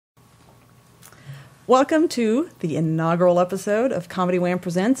Welcome to the inaugural episode of Comedy Wham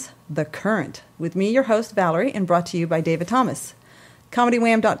Presents The Current, with me, your host, Valerie, and brought to you by David Thomas.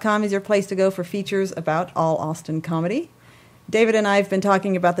 ComedyWham.com is your place to go for features about all Austin comedy. David and I have been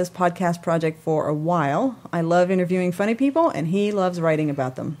talking about this podcast project for a while. I love interviewing funny people, and he loves writing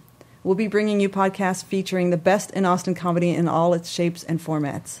about them. We'll be bringing you podcasts featuring the best in Austin comedy in all its shapes and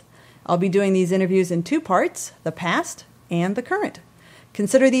formats. I'll be doing these interviews in two parts, the past and the current.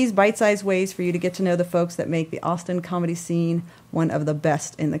 Consider these bite-sized ways for you to get to know the folks that make the Austin comedy scene one of the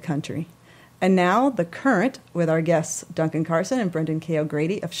best in the country. And now, the current with our guests, Duncan Carson and Brendon K.O.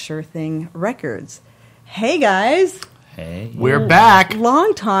 Grady of Sure Thing Records. Hey, guys. Hey. We're back.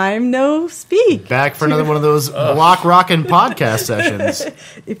 Long time no speak. Back for another one of those block rockin' podcast sessions.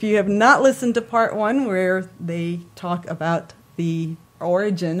 If you have not listened to part one, where they talk about the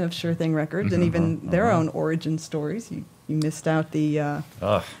origin of Sure Thing Records and even their own origin stories, you missed out the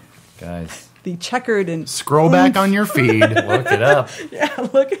guys, the checkered and scroll back on your feed. Look it up. Yeah,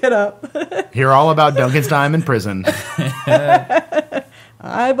 look it up. Hear all about Duncan's time in prison.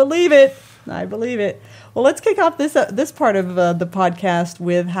 I believe it. Well, let's kick off this part of the podcast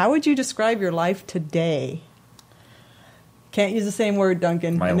with how would you describe your life today? Can't use the same word,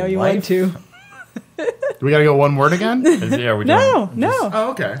 Duncan. I know you want to. Do we got to go one word again? No.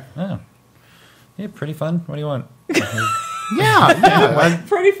 Oh, okay. Oh. Yeah, pretty fun. What do you want? Yeah.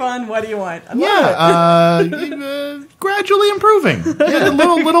 Pretty fun. What do you want? I love it. Gradually improving. Yeah, a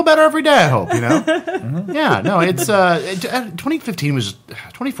little better every day, I hope, you know? Mm-hmm. Yeah, no, it's 2015 was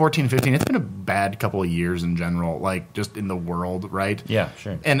 2014, 15. It's been a bad couple of years in general, like just in the world, right? Yeah,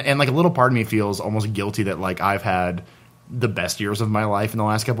 sure. And like a little part of me feels almost guilty that like I've had the best years of my life in the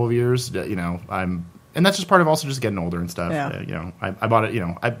last couple of years. You know, and that's just part of also just getting older and stuff. Yeah. You know, I bought it. You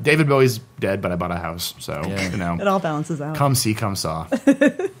know, David Bowie's dead, but I bought a house, so you know, it all balances out. Come see, come saw.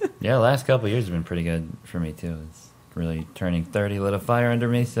 Yeah, the last couple of years have been pretty good for me too. It's really turning 30 lit a fire under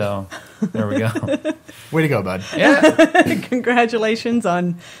me. So there we go. Way to go, bud. Yeah. Congratulations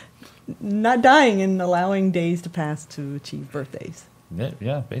on not dying and allowing days to pass to achieve birthdays.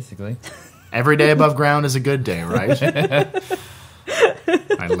 Yeah, basically. Every day above ground is a good day, right?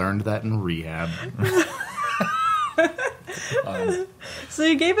 I learned that in rehab. So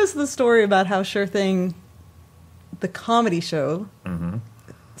you gave us the story about how Sure Thing, the comedy show,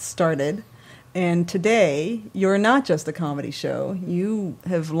 started. And today, you're not just a comedy show. You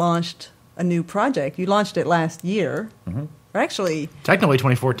have launched a new project. You launched it last year. Mm-hmm. Or actually... Technically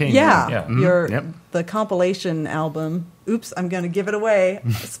 2014. Yeah. Mm-hmm. The compilation album. Oops, I'm going to give it away.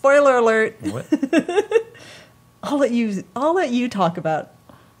 Spoiler alert. What? I'll let you talk about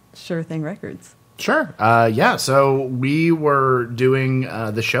Sure Thing Records. Sure. Yeah, so we were doing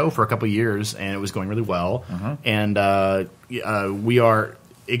the show for a couple of years, and it was going really well. Mm-hmm. And we are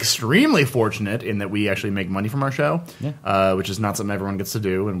extremely fortunate in that we actually make money from our show, which is not something everyone gets to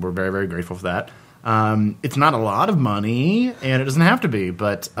do, and we're very, very grateful for that. It's not a lot of money, and it doesn't have to be,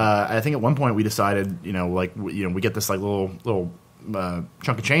 but I think at one point we decided, we get this like little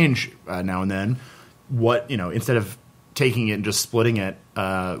chunk of change now and then. Instead of taking it and just splitting it,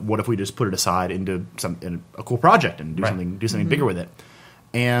 what if we just put it aside into a cool project and do something bigger with it?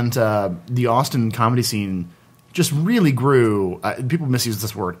 And the Austin comedy scene just really grew. People misuse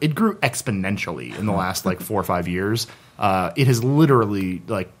this word. It grew exponentially in the last 4 or 5 years. It has literally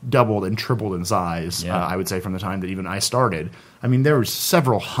doubled and tripled in size. I would say from the time that even I started. I mean, there were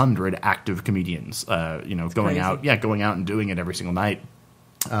several hundred active comedians. Going out and doing it every single night,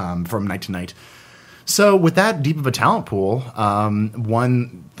 from night to night. So with that deep of a talent pool,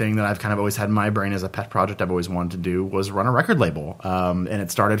 one thing that I've kind of always had in my brain as a pet project I've always wanted to do was run a record label. And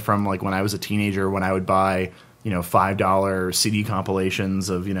it started from when I was a teenager, when I would buy, $5 CD compilations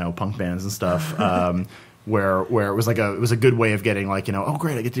of, punk bands and stuff, where it was it was a good way of getting oh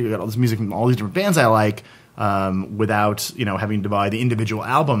great, I get to get all this music from all these different bands I like, without, having to buy the individual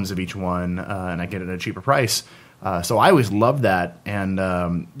albums of each one, and I get it at a cheaper price. So I always loved that,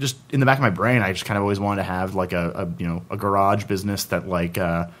 and just in the back of my brain, I just kind of always wanted to have a garage business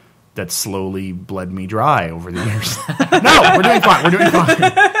that that slowly bled me dry over the years. No, we're doing fine.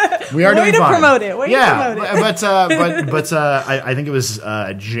 We are doing fine. Promote it. Way to promote it. But I think it was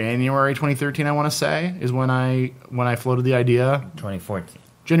January 2013. I want to say is when I floated the idea. 2014.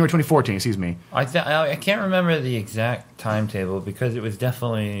 January 2014. Excuse me. I can't remember the exact timetable because it was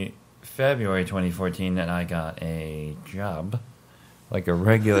definitely February 2014 that I got a job, like a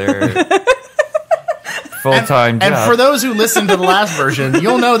regular full-time job. And for those who listened to the last version,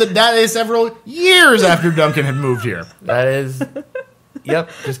 you'll know that is several years after Duncan had moved here. That is,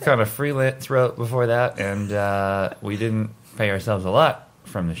 just kind of freelance wrote before that, and we didn't pay ourselves a lot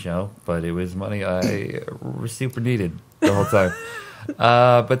from the show, but it was money I super needed the whole time.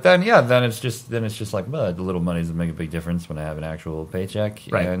 But then it's just like, well, the little money doesn't make a big difference when I have an actual paycheck.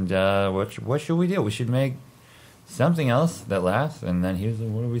 Right. And what should we do? We should make something else that lasts. And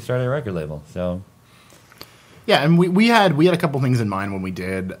then we started a record label. So. Yeah, and we had a couple things in mind when we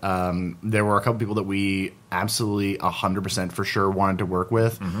did. There were a couple people that we absolutely 100% for sure wanted to work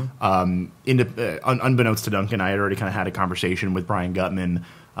with. Unbeknownst to Duncan, I had already kind of had a conversation with Brian Gutman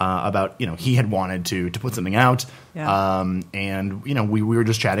about, he had wanted to put something out. Yeah. And, we were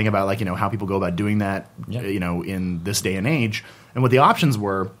just chatting about, like, how people go about doing that, in this day and age and what the options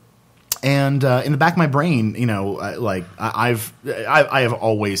were. And in the back of my brain, I have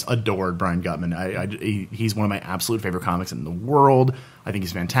always adored Brian Gutman. He's one of my absolute favorite comics in the world. I think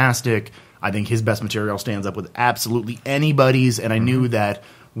he's fantastic. I think his best material stands up with absolutely anybody's. And I knew that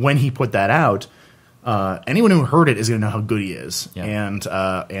when he put that out, anyone who heard it is going to know how good he is.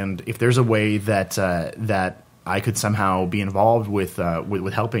 Yeah. And if there's a way that I could somehow be involved with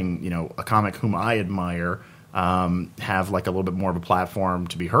helping a comic whom I admire. Have like a little bit more of a platform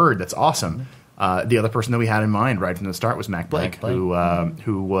to be heard. That's awesome. The other person that we had in mind right from the start was Mac Blake.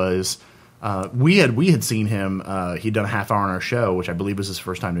 Who was we had seen him. He'd done a half hour on our show, which I believe was his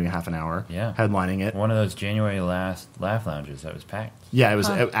first time doing a half an hour. Yeah, headlining it. One of those January last Laugh Lounges that was packed. Yeah, it was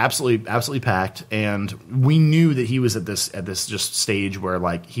absolutely packed, and we knew that he was at this just stage where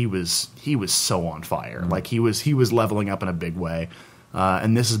like he was so on fire. Like he was leveling up in a big way.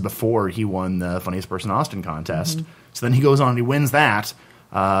 And this is before he won the Funniest Person in Austin contest. So then he goes on and he wins that,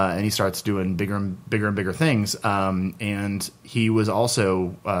 and he starts doing bigger and bigger things. And he was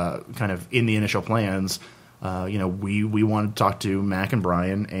also kind of in the initial plans. We wanted to talk to Mac and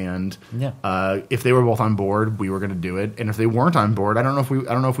Brian, and if they were both on board, we were going to do it. And if they weren't on board, I don't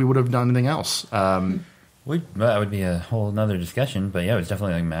know if we would have done anything else. That would be a whole nother discussion, but yeah, it was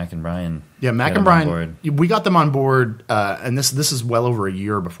definitely like Mac and Brian. Yeah, Mac and Brian, we got them on board, and this is well over a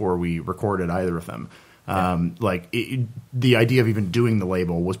year before we recorded either of them. The idea of even doing the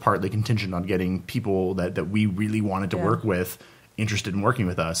label was partly contingent on getting people that we really wanted to work with interested in working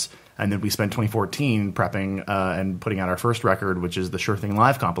with us. And then we spent 2014 prepping and putting out our first record, which is the Sure Thing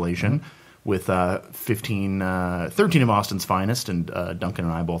Live compilation. With 13 of Austin's finest, and Duncan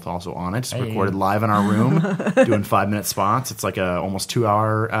and I both also on it. Recorded live in our room, doing 5-minute spots. It's like a almost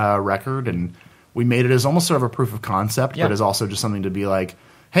 2-hour record, and we made it as almost sort of a proof of concept, but as also just something to be like,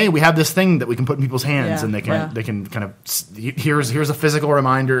 hey, we have this thing that we can put in people's hands, and they can kind of here's a physical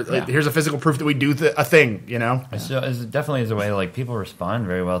reminder, here's a physical proof that we do a thing, So it definitely is a way like people respond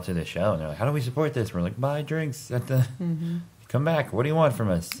very well to the show, and they're like, how do we support this? We're like, buy drinks at the. Come back. What do you want from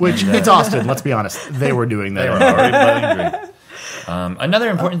us? Which, it's Austin, let's be honest. They were doing that. They were already buying drinks. Another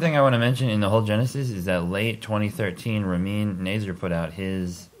important thing I want to mention in the whole genesis is that late 2013, Ramin Nazer put out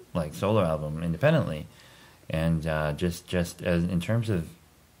his solo album independently. And just as in terms of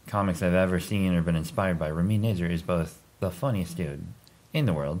comics I've ever seen or been inspired by, Ramin Nazer is both the funniest dude in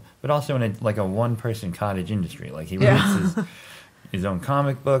the world, but also in a one-person cottage industry. Like he writes his own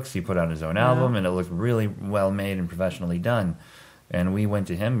comic books, he put out his own album, and it looked really well made and professionally done. And we went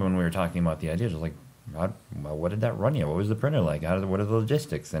to him when we were talking about the ideas. I was like, what did that run you? What was the printer like? What are the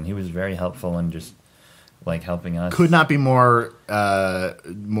logistics? And he was very helpful and just helping us. Could not be more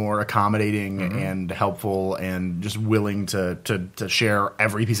accommodating and helpful, and just willing to share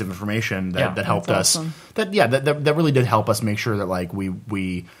every piece of information that helped us. Awesome. That really did help us make sure that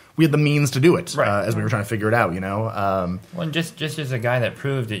we had the means to do it as we were trying to figure it out. Well, and just as a guy that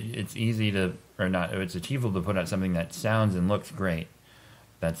proved it's easy to, or not, it's achievable to put out something that sounds and looks great.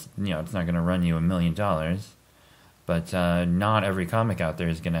 That's it's not going to run you $1 million, but not every comic out there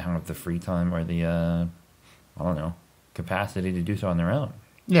is going to have the free time or the capacity to do so on their own.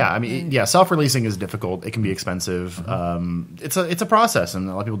 Yeah, I mean, self-releasing is difficult. It can be expensive. It's a process, and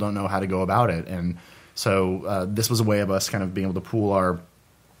a lot of people don't know how to go about it. And so this was a way of us kind of being able to pool our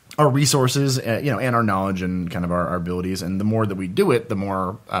resources, and our knowledge and kind of our abilities. And the more that we do it, the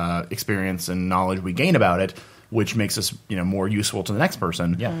more experience and knowledge we gain about it, which makes us, more useful to the next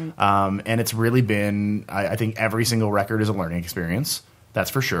person. Yeah. And it's really been, I think every single record is a learning experience. That's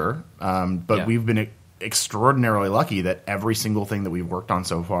for sure. But we've been extraordinarily lucky that every single thing that we've worked on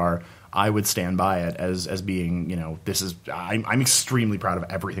so far, I would stand by it as being, I'm extremely proud of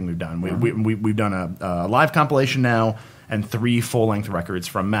everything we've done. We've done a live compilation now, and 3 full-length records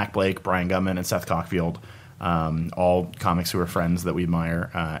from Mac Blake, Brian Gutman, and Seth Cockfield, all comics who are friends that we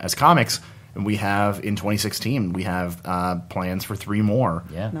admire as comics. And we have, in 2016, we have plans for 3 more,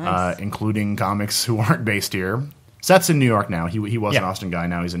 Nice. Including comics who aren't based here. Seth's in New York now. He was an Austin guy.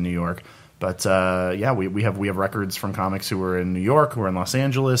 Now he's in New York. But yeah, we have records from comics who are in New York, who are in Los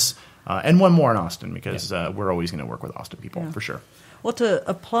Angeles, and one more in Austin because we're always going to work with Austin people for sure. Well, to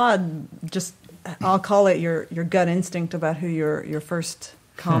applaud, just I'll call it your gut instinct about who your first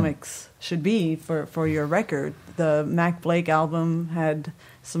comics should be for your record. The Mac Blake album had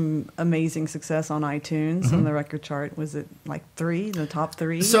some amazing success on iTunes on the record chart. Was it like the top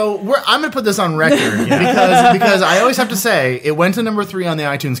 3? So I'm going to put this on record because I always have to say it went to number 3 on the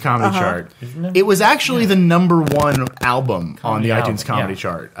iTunes comedy chart. It was actually the number 1 album on the iTunes comedy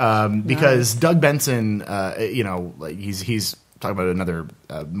chart because Doug Benson, he's talking about another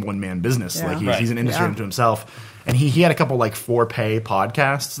one-man business. Like he's an industry unto himself. And he had a couple like for-pay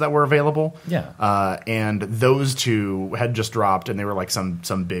podcasts that were available. Yeah. And those 2 had just dropped, and they were like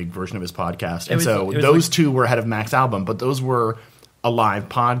some big version of his podcast. And so those 2 were ahead of Mac's album, but those were a live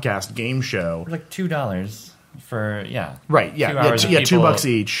podcast game show. Like $2 for right, 2 hours $2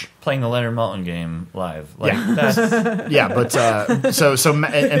 each playing the Leonard Maltin game live. Like, but so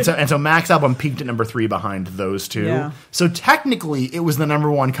Mac's album peaked at number 3 behind those 2. Yeah. So technically, it was the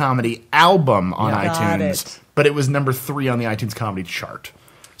number 1 comedy album on iTunes, but it was number 3 on the iTunes comedy chart.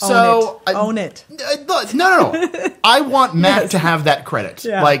 Own it. No. I want Mac to have that credit.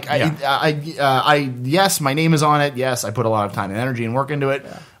 Yeah. Like, yes, my name is on it. Yes, I put a lot of time and energy and work into it.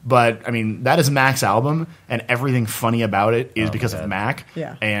 Yeah. But, I mean, that is Mac's album, and everything funny about it is because of Mac.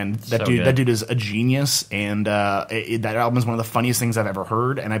 Yeah. And that dude is a genius, and that album is one of the funniest things I've ever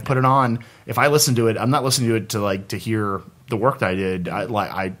heard, and I put it on. If I listen to it, I'm not listening to it to hear the work that I did.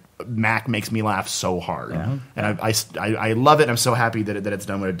 Mac makes me laugh so hard, and I love it. I'm so happy that it's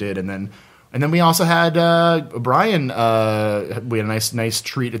done what it did, and then we also had Brian. We had a nice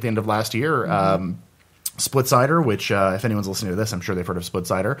treat at the end of last year. Splitsider, which if anyone's listening to this, I'm sure they've heard of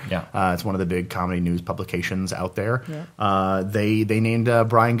Splitsider. Yeah, it's one of the big comedy news publications out there. Yeah. They named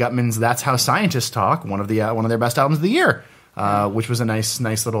Brian Gutman's "That's How Scientists Talk" one of their best albums of the year. Which was a nice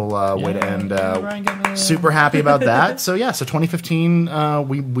little way to end. Super happy about that. So 2015,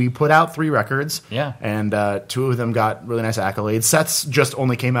 we put out 3 records. Yeah, and 2 of them got really nice accolades. Seth's just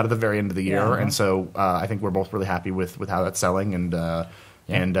only came out at the very end of the year, and so I think we're both really happy with how that's selling, and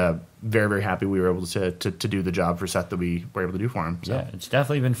very, very happy we were able to do the job for Seth that we were able to do for him. So. Yeah, it's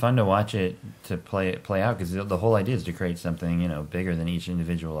definitely been fun to watch it to play out because the whole idea is to create something bigger than each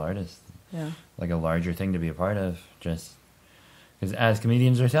individual artist. Yeah, like a larger thing to be a part of. Just. Because as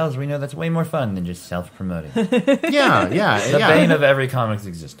comedians ourselves, we know that's way more fun than just self-promoting. Yeah. The bane of every comic's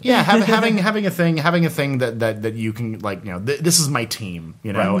existence. Yeah, having a thing that you can this is my team,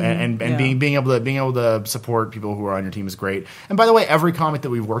 and being able to support people who are on your team is great. And by the way, every comic that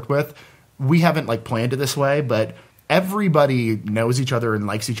we've worked with, we haven't planned it this way, but everybody knows each other and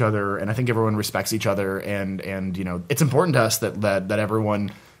likes each other, and I think everyone respects each other, and it's important to us that everyone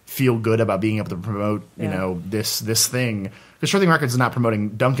feel good about being able to promote this thing. Because Sure Thing Records is not promoting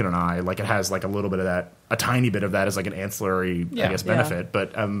Duncan and I. Like, it has a little bit of that, a tiny bit of that as an ancillary, I guess, benefit.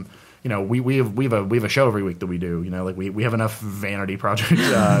 But we have a show every week that we do. We have enough vanity projects. We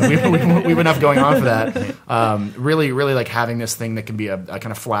have enough going on for that. Really having this thing that can be a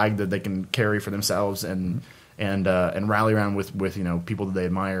kind of flag that they can carry for themselves and rally around with people that they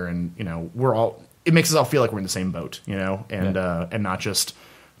admire, and it makes us all feel like we're in the same boat, and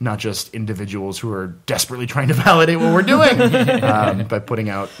not just individuals who are desperately trying to validate what we're doing by putting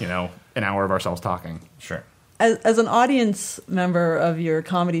out, an hour of ourselves talking. Sure. As an audience member of your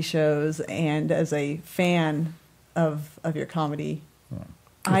comedy shows and as a fan of your comedy,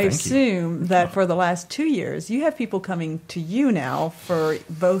 I assume that for the last 2 years, you have people coming to you now for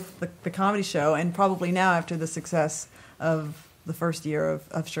both the comedy show and probably now after the success of the first year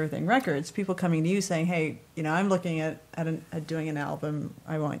of Sure Thing Records, people coming to you saying, "Hey, I'm looking at doing an album.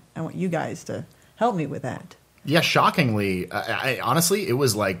 I want you guys to help me with that." Yeah, shockingly, I honestly, it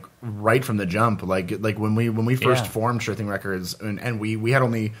was right from the jump. Like when we first formed Sure Thing Records, and we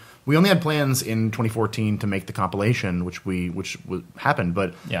only had plans in 2014 to make the compilation, which happened.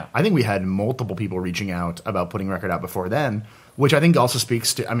 But I think we had multiple people reaching out about putting a record out before then. Which I think also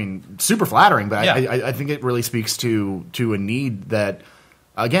speaks to, super flattering, but I think it really speaks to a need that,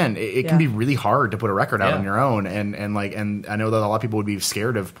 again, it can be really hard to put a record out on your own, and I know that a lot of people would be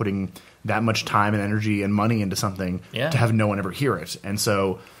scared of putting that much time and energy and money into something to have no one ever hear it. And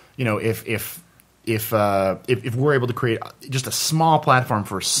so, if we're able to create just a small platform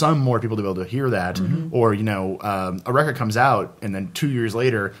for some more people to be able to hear that, or a record comes out and then 2 years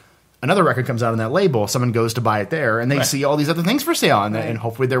later, another record comes out on that label, someone goes to buy it there, and they see all these other things for sale, and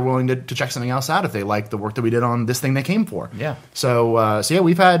hopefully they're willing to check something else out if they like the work that we did on this thing they came for. Yeah. So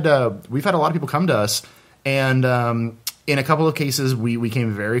we've had a lot of people come to us, and In a couple of cases, we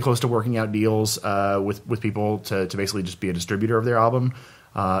came very close to working out deals with people to basically just be a distributor of their album.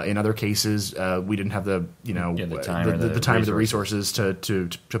 In other cases, we didn't have the time or the resources to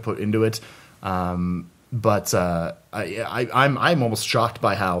put into it. But I'm almost shocked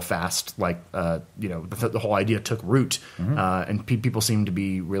by how fast the whole idea took root, and people seem to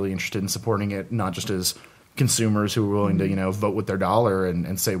be really interested in supporting it, not just as consumers who are willing to vote with their dollar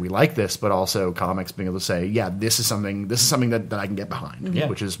and say we like this, but also comics being able to say, yeah, this is something that I can get behind,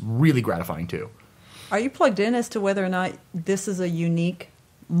 which is really gratifying too. Are you plugged in as to whether or not this is a unique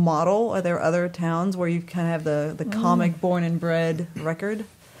model? Are there other towns where you kind of have the comic born and bred record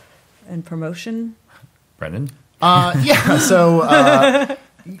and promotion? Brendon? Yeah, so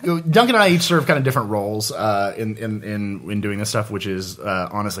Duncan and I each serve kind of different roles in doing this stuff, which is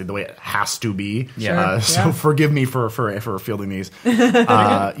honestly the way it has to be. Yeah. So forgive me for fielding these. When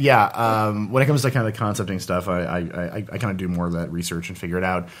it comes to kind of the concepting stuff, I kind of do more of that research and figure it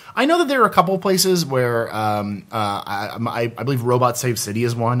out. I know that there are a couple places where I believe Robot Save City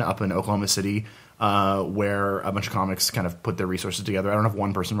is one up in Oklahoma City. Where a bunch of comics kind of put their resources together. I don't know if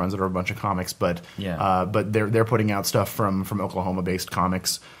one person runs it or a bunch of comics, but they're putting out stuff from Oklahoma-based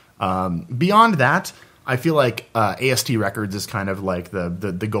comics. Beyond that, I feel like AST Records is kind of like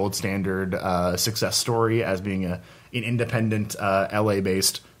the gold standard success story as being an independent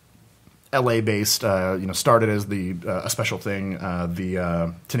LA-based. Started as a special thing,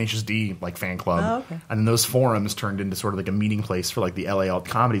 the Tenacious D fan club, and then those forums turned into sort of like a meeting place for like the LA alt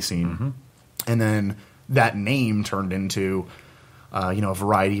comedy scene. And then that name turned into, a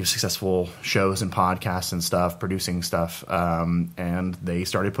variety of successful shows and podcasts and stuff, producing stuff. And they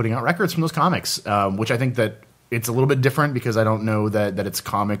started putting out records from those comics, which I think that it's a little bit different because I don't know that it's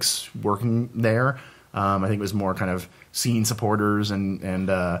comics working there. I think it was more kind of scene supporters and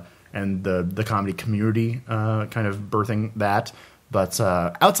the comedy community kind of birthing that. But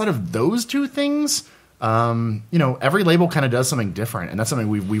outside of those two things... every label kind of does something different, and that's something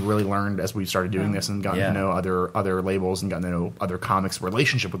we really learned as we started doing this and gotten to know other labels and gotten to know other comics'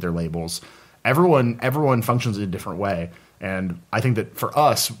 relationship with their labels. Everyone functions in a different way, and I think that for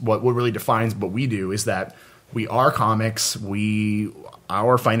us, what really defines what we do is that we are comics.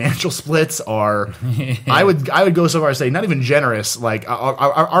 Our financial splits are, I would go so far as to say, not even generous. Like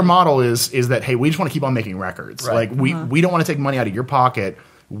our model is that, hey, we just want to keep on making records. Right. Like we don't want to take money out of your pocket.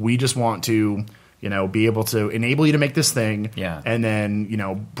 We just want to. Be able to enable you to make this thing, and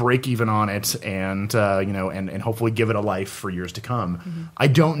then break even on it, and and hopefully give it a life for years to come. I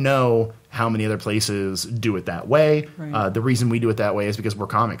don't know how many other places do it that way. Right. The reason we do it that way is because we're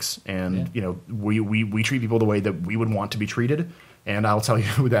comics, and we treat people the way that we would want to be treated. And I'll tell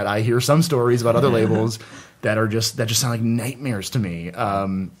you that I hear some stories about other labels that just sound like nightmares to me.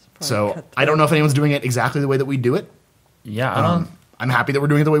 So I don't know if anyone's doing it exactly the way that we do it. Yeah, I'm happy that we're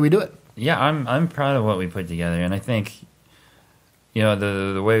doing it the way we do it. Yeah, I'm proud of what we put together, and I think,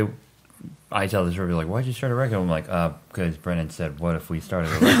 the way I tell the story, like, why'd you start a record? I'm like, because Brendon said, what if we started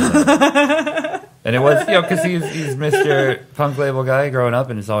a record label? And it was, because he's Mr. Punk label guy growing up,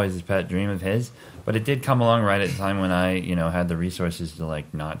 and it's always his pet dream of his. But it did come along right at the time when I, had the resources to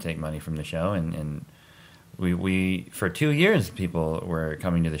not take money from the show, and we for 2 years people were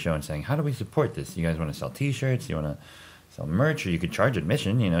coming to the show and saying, how do we support this? You guys want to sell T-shirts? You want to sell merch, or you could charge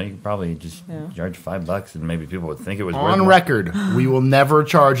admission. You could probably just charge $5, and maybe people would think it was worth on record. We will never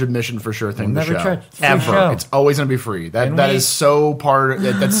charge admission for Sure Thing. We'll the never show charge ever. show. It's always going to be free. That is so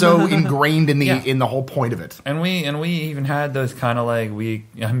that's so ingrained in the whole point of it. And we even had those kind of I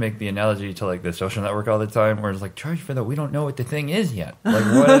make the analogy to the Social Network all the time, where it's like, charge for that. We don't know what the thing is yet. Like,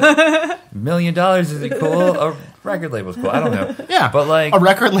 what $1 million is it cool? A record label's cool. I don't know. Yeah, but a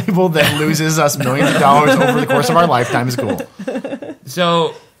record label that loses us millions of dollars over the course of our lifetime is cool.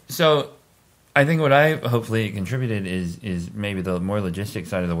 So I think what I hopefully contributed is maybe the more logistic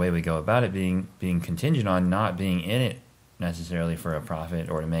side of the way we go about it being contingent on not being in it necessarily for a profit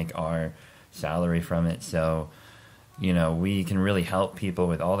or to make our salary from it. So, we can really help people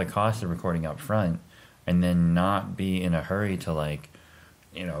with all the costs of recording up front and then not be in a hurry to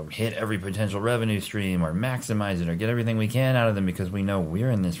hit every potential revenue stream or maximize it or get everything we can out of them, because we know we're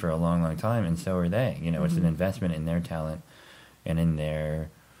in this for a long, long time, and so are they. It's an investment in their talent and in their,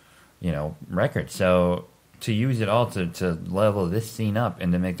 record. So to use it all to level this scene up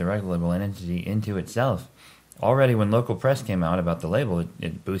and to make the record label an entity into itself, already when local press came out about the label,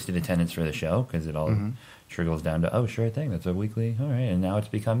 it boosted attendance for the show, because it all trickles down to, oh, Sure Thing, that's a weekly, all right, and now it's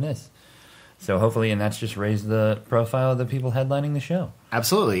become this. So hopefully, and that's just raised the profile of the people headlining the show.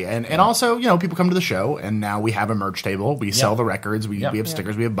 Absolutely. And also, people come to the show, and now we have a merch table. We sell the records. We have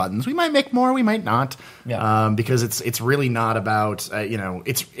stickers. We have buttons. We might make more. We might not. Yeah. Because it's really not about,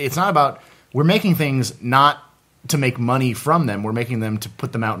 it's not about, we're making things not to make money from them. We're making them to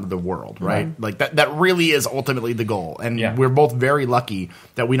put them out into the world, right? Like that really is ultimately the goal. And we're both very lucky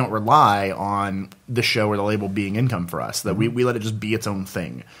that we don't rely on the show or the label being income for us, that we let it just be its own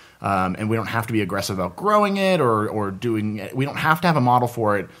thing. And we don't have to be aggressive about growing it or doing it. We don't have to have a model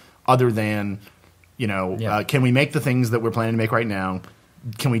for it other than, can we make the things that we're planning to make right now?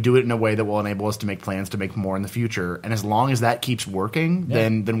 Can we do it in a way that will enable us to make plans to make more in the future? And as long as that keeps working,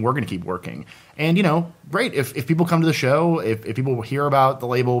 then we're going to keep working. And, great. If people come to the show, if people hear about the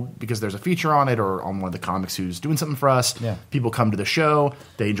label because there's a feature on it or on one of the comics who's doing something for us, people come to the show,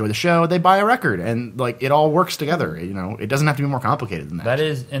 they enjoy the show, they buy a record, and it all works together. It doesn't have to be more complicated than that. That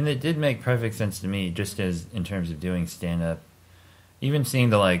is, and it did make perfect sense to me, just as in terms of doing stand-up. Even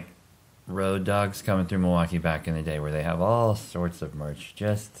seeing the, Road Dogs coming through Milwaukee back in the day where they have all sorts of merch,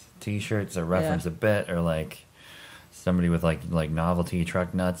 just T-shirts that reference a bit, or somebody with like novelty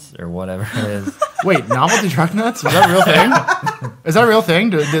truck nuts or whatever it is. Wait, novelty truck nuts? Is that a real thing? Is that a real thing?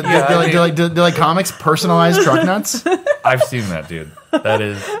 Do comics personalize truck nuts? I've seen that, dude. That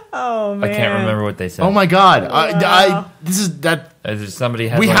is. Oh man, I can't remember what they said. Oh my god! This is that. As somebody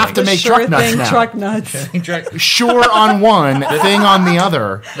had we have to make truck nuts now. Truck nuts. Sure on one, thing on the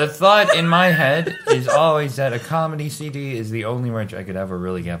other. The thought in my head is always that a comedy CD is the only merch I could ever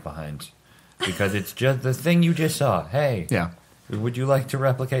really get behind, because it's just the thing you just saw. Hey, would you like to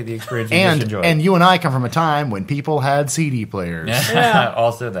replicate the experience you just enjoyed? And you and I come from a time when people had CD players.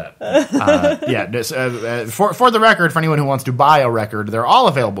 Also that. For the record, for anyone who wants to buy a record, they're all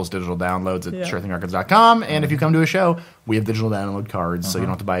available as digital downloads at SureThingRecords.com. And if you come to a show, we have digital download cards, so you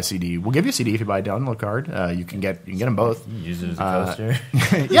don't have to buy a CD. We'll give you a CD if you buy a download card. You can get them both. You use it as a coaster.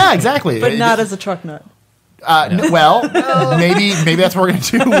 Yeah, exactly. But not as a truck nut. Well, maybe that's what we're going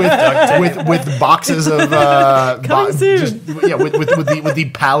to do with boxes of Coming soon. With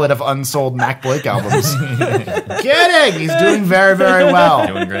the palette of unsold Mac Blake albums. Kidding, he's doing very, very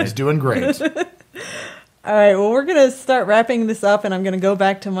well. He's doing great. All right, well, we're going to start wrapping this up, and I'm going to go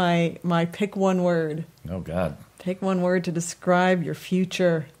back to my pick one word. Oh God, pick one word to describe your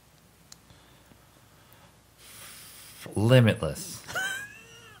future. Limitless.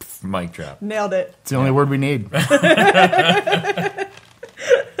 Mic drop. Nailed it. It's the only word we need.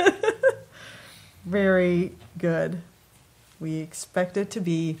 Very good. We expect it to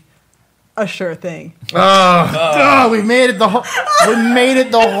be a sure thing. We made it the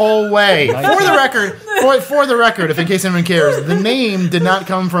whole way. For the record, if in case anyone cares, the name did not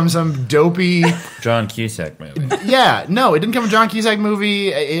come from some dopey John Cusack movie. Yeah, no, it didn't come from a John Cusack movie.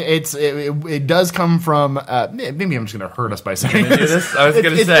 It does come from. Maybe I'm just going to hurt us by saying this. I was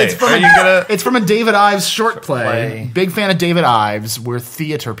going to say, it's from a David Ives short play. Big fan of David Ives. We're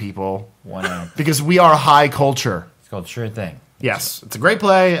theater people. Because we are high culture. It's called Sure Thing. Yes, it's a great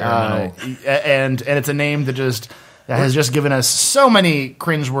play, and it's a name that has just given us so many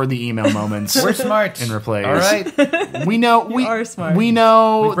cringeworthy email moments. We're smart in replays. All right, we are smart. We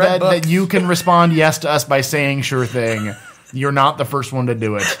know that you can respond yes to us by saying "sure thing." You're not the first one to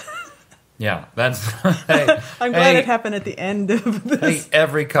do it. Yeah, that's. I'm glad it happened at the end of this. Hey,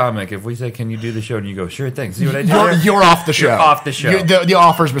 every comic, if we say, "Can you do the show?" and you go, "Sure thing," see what I did? You're off the show. You're off the show. The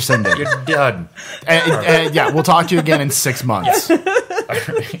offer's rescinded. You're done. We'll talk to you again in 6 months.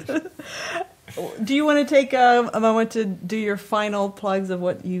 Do you want to take a moment to do your final plugs of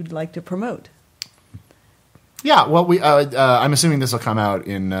what you'd like to promote? Yeah, well, I'm assuming this will come out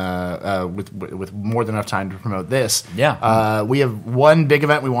in with more than enough time to promote this. Yeah, we have one big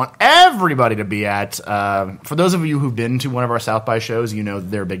event we want everybody to be at. For those of you who've been to one of our South by shows, you know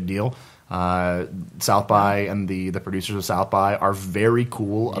they're a big deal. South by and the producers of South by are very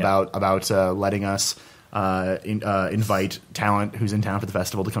cool about letting us invite talent who's in town for the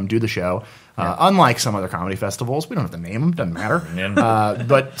festival to come do the show. Unlike some other comedy festivals, we don't have to name them; doesn't matter.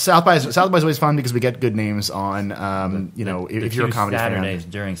 But South by is always fun because we get good names on. If you're a comedy Saturdays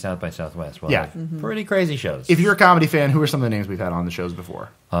fan, during South by Southwest, pretty crazy shows. If you're a comedy fan, who are some of the names we've had on the shows before?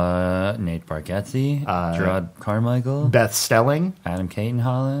 Nate Bargatze, Gerard Carmichael, Beth Stelling, Adam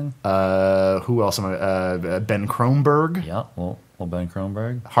Caton-Holland. Who else? Ben Kronberg. Yeah, well, Ben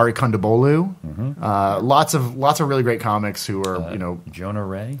Kronberg, Hari Kondabolu. Lots of really great comics who are Jonah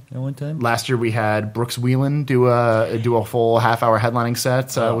Ray at one time. Last year we had Brooks Wheelan do a full half-hour headlining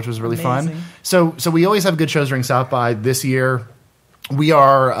set, which was really fun. So we always have good shows during South by. This year, we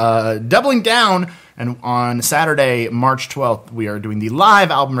are doubling down, and on Saturday, March 12th, we are doing the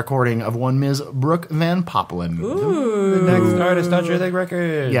live album recording of one Ms. Brooke Van Poppelen. Ooh. The next artist on True Leg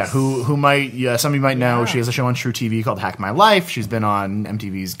Records. Yeah, who might, some of you might know, she has a show on True TV called Hack My Life. She's been on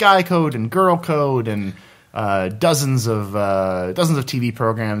MTV's Guy Code and Girl Code and dozens of TV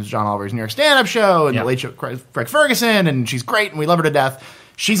programs, John Oliver's New York Stand-Up Show and The Late Show, Greg Ferguson, and she's great, and we love her to death.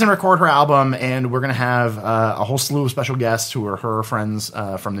 She's going to record her album, and we're going to have a whole slew of special guests who are her friends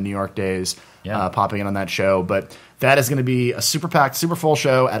from the New York days popping in on that show. But that is going to be a super packed, super full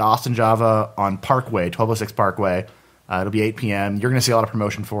show at Austin Java on Parkway, 1206 Parkway. It'll be 8 p.m. You're going to see a lot of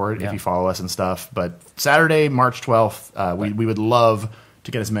promotion for it if you follow us and stuff. But Saturday, March 12th, we would love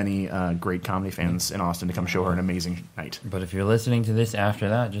to get as many great comedy fans in Austin to come show her an amazing night. But if you're listening to this after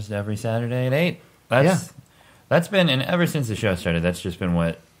that, just every Saturday at 8, that's been, and ever since the show started, that's just been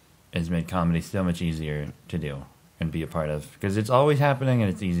what has made comedy so much easier to do and be a part of, because it's always happening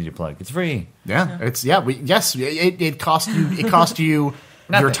and it's easy to plug. It's free. It cost you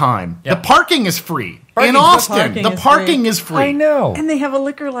your time. Yeah. The parking is free in Austin. The parking is free. I know. And they have a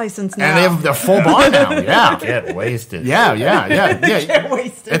liquor license now. And they have the full bar now. Yeah. Get wasted. Yeah. Get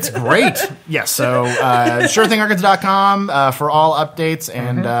wasted. It's great. Yes. So, surethingarkansas.com for all updates,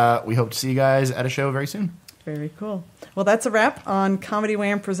 and we hope to see you guys at a show very soon. Very cool. Well, that's a wrap on Comedy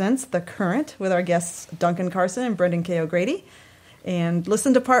Wham Presents The Current with our guests Duncan Carson and Brendon K. O'Grady. And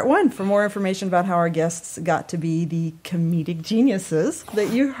listen to part 1 for more information about how our guests got to be the comedic geniuses that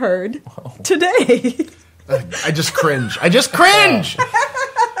you heard today. I just cringe.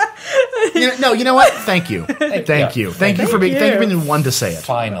 You know what? Thank you. Thank you for being the one to say it.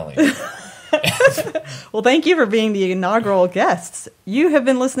 Finally. Well, thank you for being the inaugural guests. You have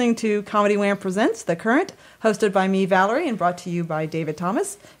been listening to Comedy Wham Presents The Current, hosted by me, Valerie, and brought to you by David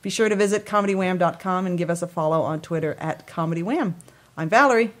Thomas. Be sure to visit comedywham.com and give us a follow on Twitter at ComedyWham. I'm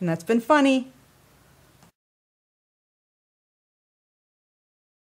Valerie, and that's been funny.